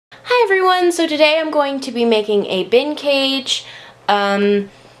Hi everyone, so today I'm going to be making a bin cage. I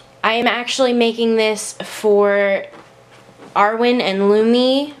am actually making this for Arwen and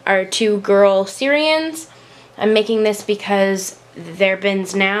Lumi, our two girl Syrians. I'm making this because their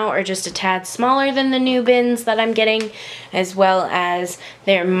bins now are just a tad smaller than the new bins that I'm getting, as well as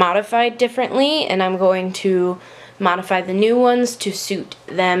they're modified differently, and I'm going to modify the new ones to suit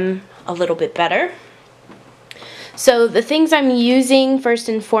them a little bit better. So the things I'm using first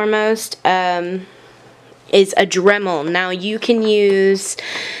and foremost is a Dremel. Now you can use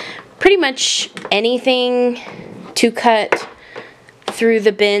pretty much anything to cut through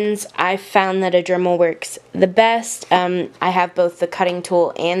the bins. I found that a Dremel works the best. I have both the cutting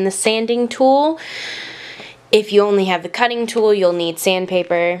tool and the sanding tool. If you only have the cutting tool, you'll need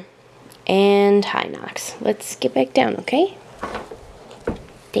sandpaper and high knocks. Let's get back down, okay?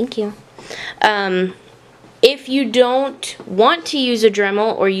 Thank you. If you don't want to use a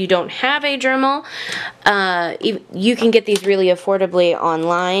Dremel or you don't have a Dremel, you can get these really affordably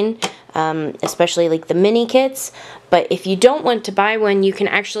online, especially like the mini kits. But if you don't want to buy one, you can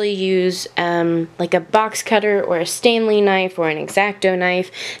actually use like a box cutter or a Stanley knife or an X-Acto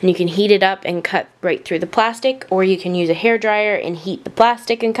knife, and you can heat it up and cut right through the plastic, or you can use a hairdryer and heat the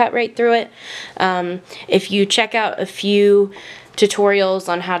plastic and cut right through it. If you check out a few tutorials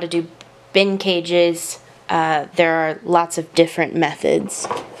on how to do bin cages, there are lots of different methods.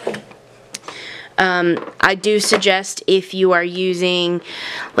 I do suggest, if you are using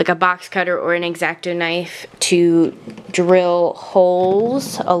like a box cutter or an X-Acto knife, to drill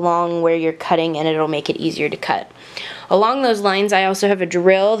holes along where you're cutting, and it'll make it easier to cut. Along those lines, I also have a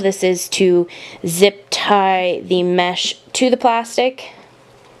drill. This is to zip tie the mesh to the plastic,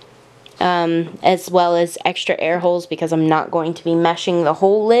 as well as extra air holes, because I'm not going to be meshing the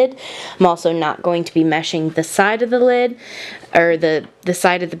whole lid. I'm also not going to be meshing the side of the lid, or the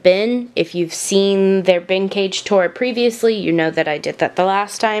side of the bin. If you've seen their bin cage tour previously, you know that I did that the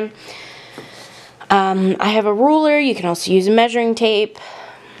last time. I have a ruler. You can also use measuring tape.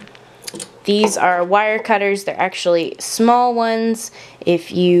 These are wire cutters. They're actually small ones.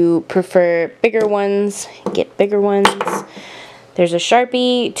 If you prefer bigger ones, get bigger ones. There's a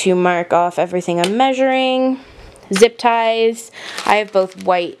Sharpie to mark off everything I'm measuring. Zip ties. I have both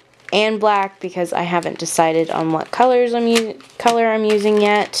white and black because I haven't decided on what color I'm using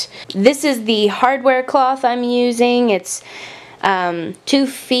yet. This is the hardware cloth I'm using. It's 2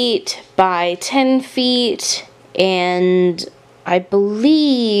 feet by 10 feet, and I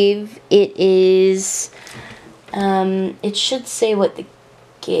believe it is, it should say what the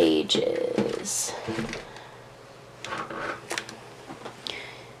gauge is.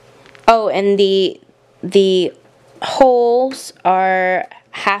 Oh, and the holes are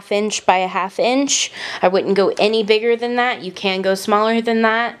 1/2 inch by 1/2 inch. I wouldn't go any bigger than that. You can go smaller than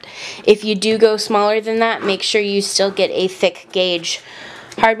that. If you do go smaller than that, make sure you still get a thick gauge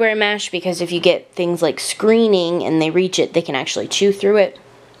hardware mesh, because if you get things like screening and they reach it, they can actually chew through it.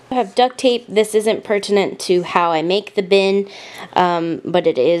 I have duct tape. This isn't pertinent to how I make the bin, but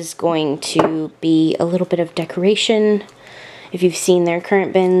it is going to be a little bit of decoration. If you've seen their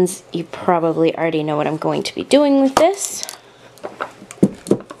current bins, you probably already know what I'm going to be doing with this.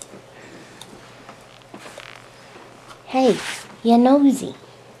 Hey, you're nosy.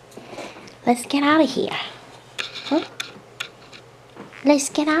 Let's get out of here. Huh? Let's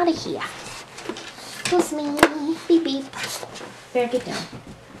get out of here. Excuse me. Beep beep. Bear, get down.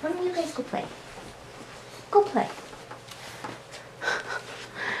 Why don't you guys go play? Go play.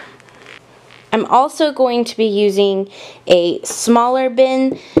 I'm also going to be using a smaller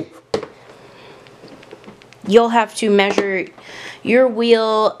bin. You'll have to measure your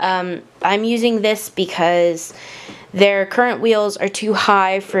wheel. I'm using this because their current wheels are too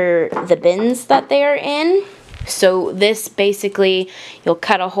high for the bins that they are in. So this basically, you'll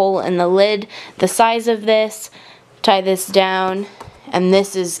cut a hole in the lid the size of this, tie this down, and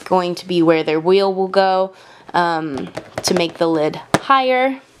this is going to be where their wheel will go to make the lid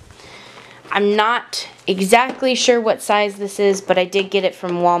higher. I'm not exactly sure what size this is, but I did get it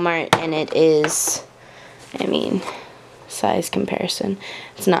from Walmart, and it is, I mean, size comparison.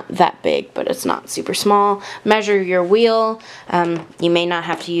 It's not that big, but it's not super small. Measure your wheel. You may not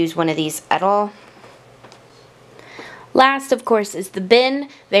have to use one of these at all. Last, of course, is the bin.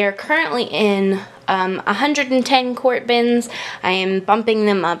 They are currently in 110 quart bins. I am bumping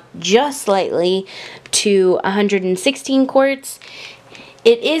them up just slightly to 116 quarts.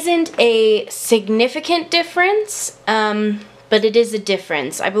 It isn't a significant difference, but it is a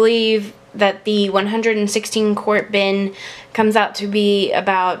difference. I believe that the 116 quart bin comes out to be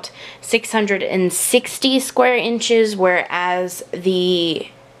about 660 square inches, whereas the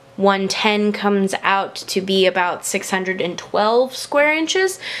 110 comes out to be about 612 square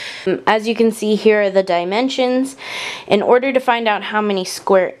inches. As you can see, here are the dimensions. In order to find out how many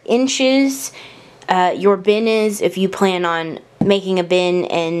square inches your bin is, if you plan on making a bin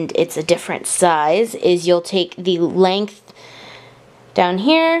and it's a different size, is you'll take the length down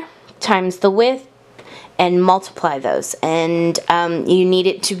here times the width and multiply those, and you need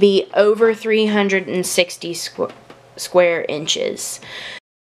it to be over 360 square inches.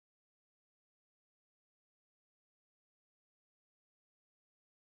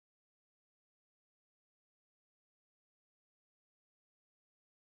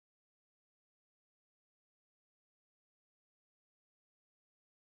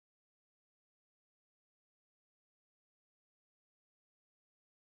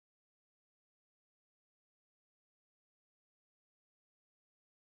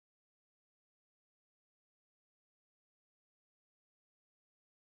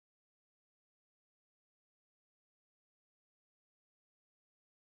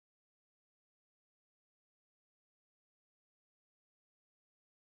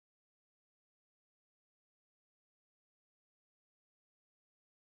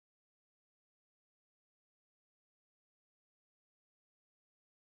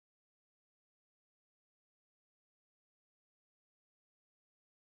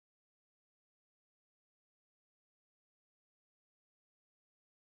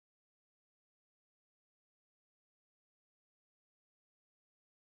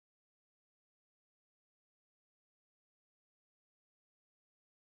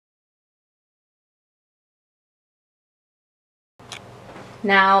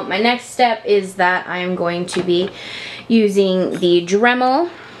 Now, my next step is that I'm going to be using the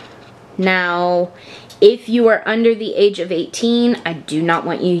Dremel. Now, if you are under the age of 18, I do not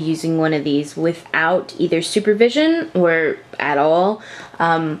want you using one of these without either supervision or at all.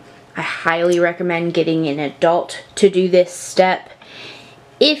 I highly recommend getting an adult to do this step.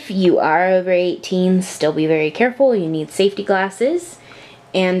 If you are over 18, still be very careful. You need safety glasses.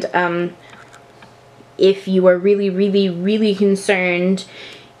 And if you are really, really, really concerned,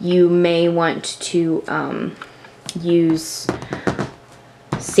 you may want to use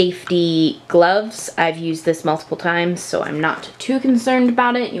safety gloves. I've used this multiple times, so I'm not too concerned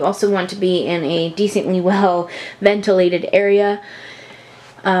about it. You also want to be in a decently well ventilated area,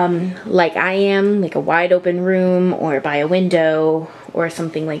 like I am, like a wide open room or by a window or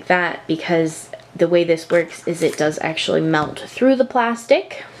something like that, because the way this works is it does actually melt through the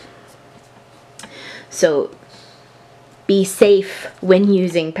plastic. So be safe when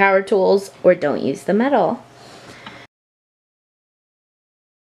using power tools, or don't use them at all.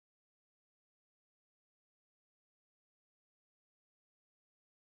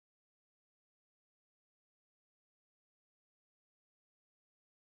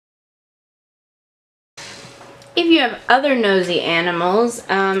 If you have other nosy animals,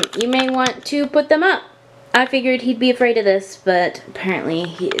 you may want to put them up. I figured he'd be afraid of this, but apparently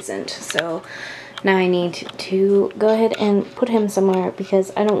he isn't. So now I need to go ahead and put him somewhere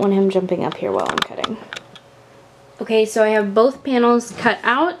because I don't want him jumping up here while I'm cutting. Okay, so I have both panels cut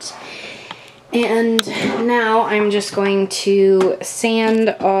out, and now I'm just going to sand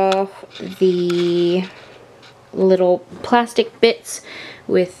off the little plastic bits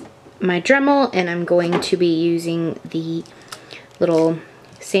with my Dremel, and I'm going to be using the little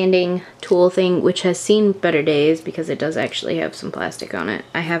sanding tool thing, which has seen better days because it does actually have some plastic on it.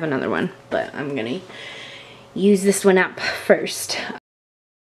 I have another one, but I'm gonna use this one up first.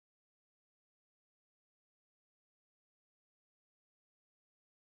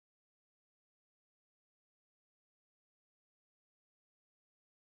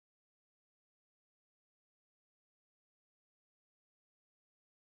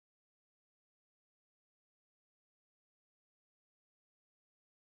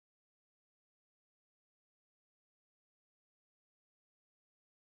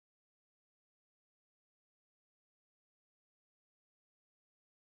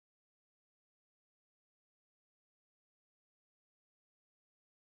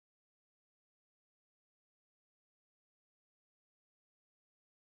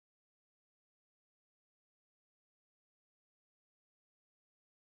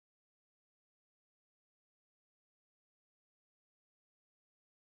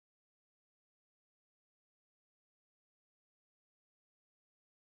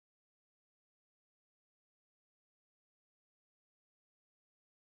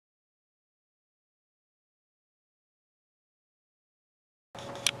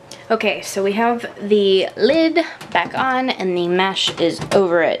 Okay, so we have the lid back on and the mesh is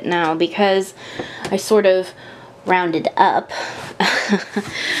over it now because I sort of rounded up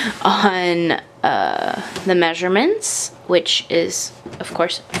on the measurements, which is of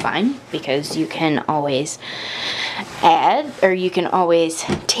course fine because you can always add, or you can always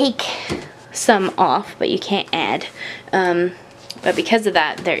take some off, but you can't add. But because of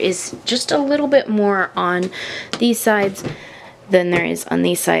that, there is just a little bit more on these sides than there is on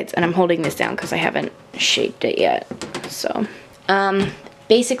these sides, and I'm holding this down because I haven't shaped it yet. So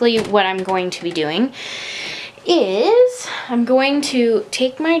basically what I'm going to be doing is I'm going to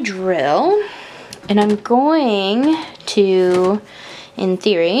take my drill and I'm going to, in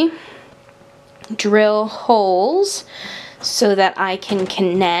theory, drill holes so that I can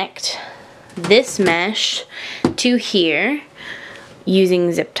connect this mesh to here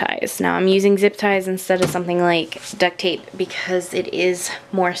using zip ties. Now I'm using zip ties instead of something like duct tape because it is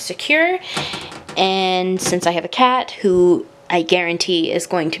more secure, and since I have a cat who I guarantee is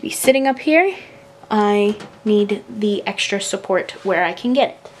going to be sitting up here, I need the extra support where I can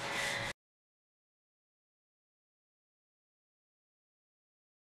get it.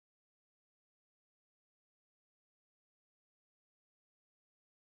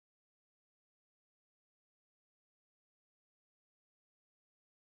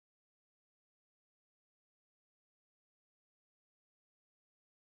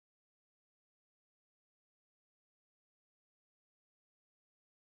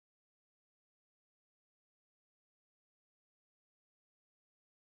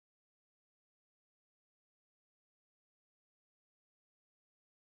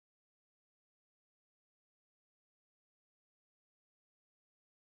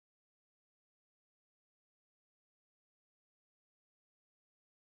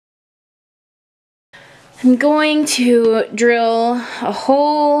 I'm going to drill a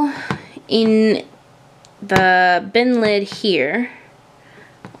hole in the bin lid here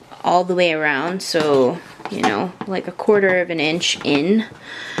all the way around, so you know, like a 1/4 of an inch in,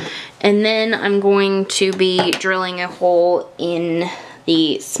 and then I'm going to be drilling a hole in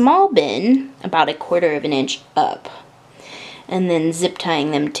the small bin about a 1/4 of an inch up, and then zip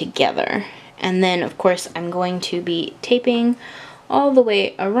tying them together. And then of course I'm going to be taping all the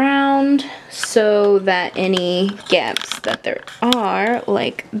way around so that any gaps that there are,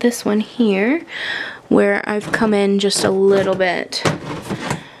 like this one here, where I've come in just a little bit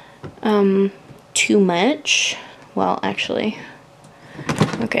too much. Well, actually,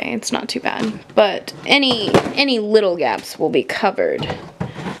 okay, it's not too bad, but any little gaps will be covered.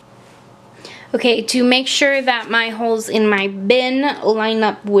 Okay, to make sure that my holes in my bin line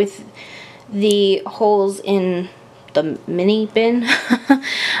up with the holes in the mini bin,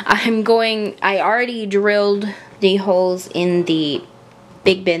 I already drilled the holes in the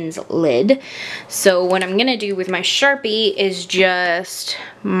big bin's lid. So what I'm gonna do with my Sharpie is just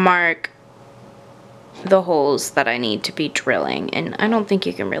mark the holes that I need to be drilling, and I don't think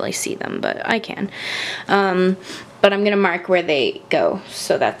you can really see them, but I can. But I'm gonna mark where they go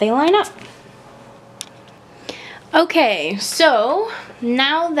so that they line up. Okay, so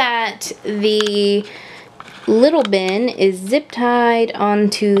now that the little bin is zip tied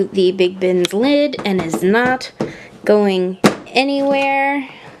onto the big bin's lid and is not going anywhere,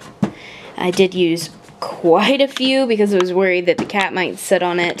 I did use quite a few because I was worried that the cat might sit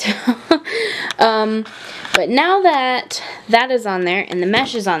on it. But now that that is on there and the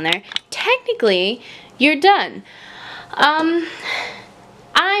mesh is on there, technically you're done. I'm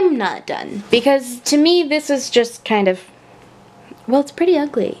not done, because to me this is just kind of, well, it's pretty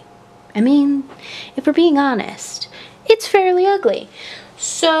ugly. I mean, if we're being honest, it's fairly ugly.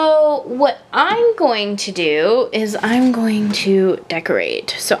 So what I'm going to do is I'm going to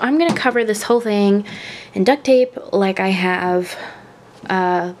decorate. So I'm going to cover this whole thing in duct tape like I have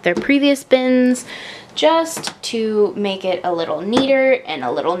their previous bins, just to make it a little neater and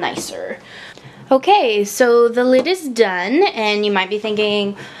a little nicer. Okay, so the lid is done, and you might be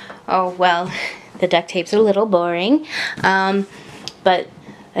thinking, oh, well, the duct tape's a little boring, but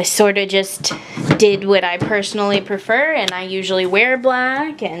I sort of just did what I personally prefer, and I usually wear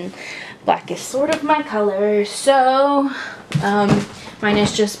black, and black is sort of my color, so mine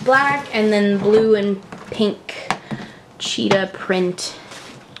is just black and then blue and pink cheetah print,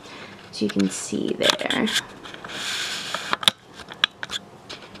 as you can see there.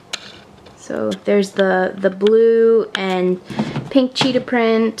 So there's the blue and pink cheetah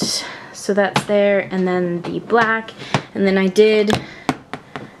print, so that's there, and then the black, and then I did,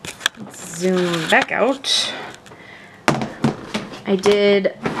 let's zoom back out, I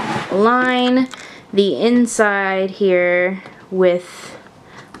did line the inside here with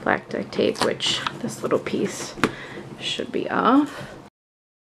black duct tape, which this little piece should be off.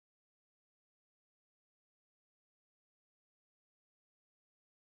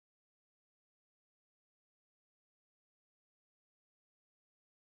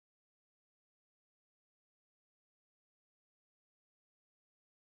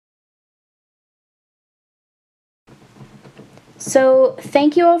 So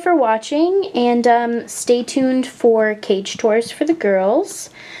thank you all for watching, and stay tuned for cage tours for the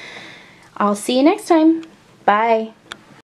girls. I'll see you next time. Bye.